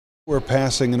We're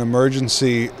passing an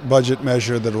emergency budget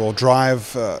measure that will drive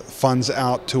funds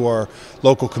out to our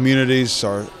local communities,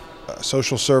 our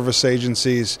social service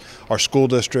agencies, our school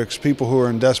districts, people who are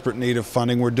in desperate need of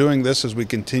funding. We're doing this as we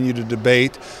continue to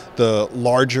debate the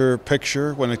larger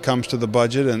picture when it comes to the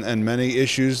budget and many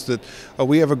issues that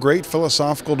we have a great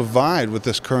philosophical divide with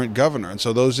this current governor. And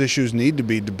so those issues need to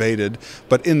be debated.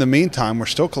 But in the meantime, we're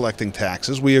still collecting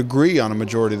taxes. We agree on a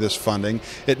majority of this funding.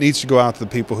 It needs to go out to the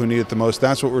people who need it the most.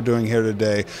 That's what we're doing here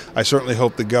today. I certainly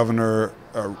hope the governor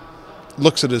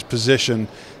looks at his position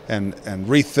and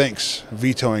rethinks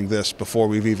vetoing this before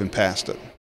we've even passed it.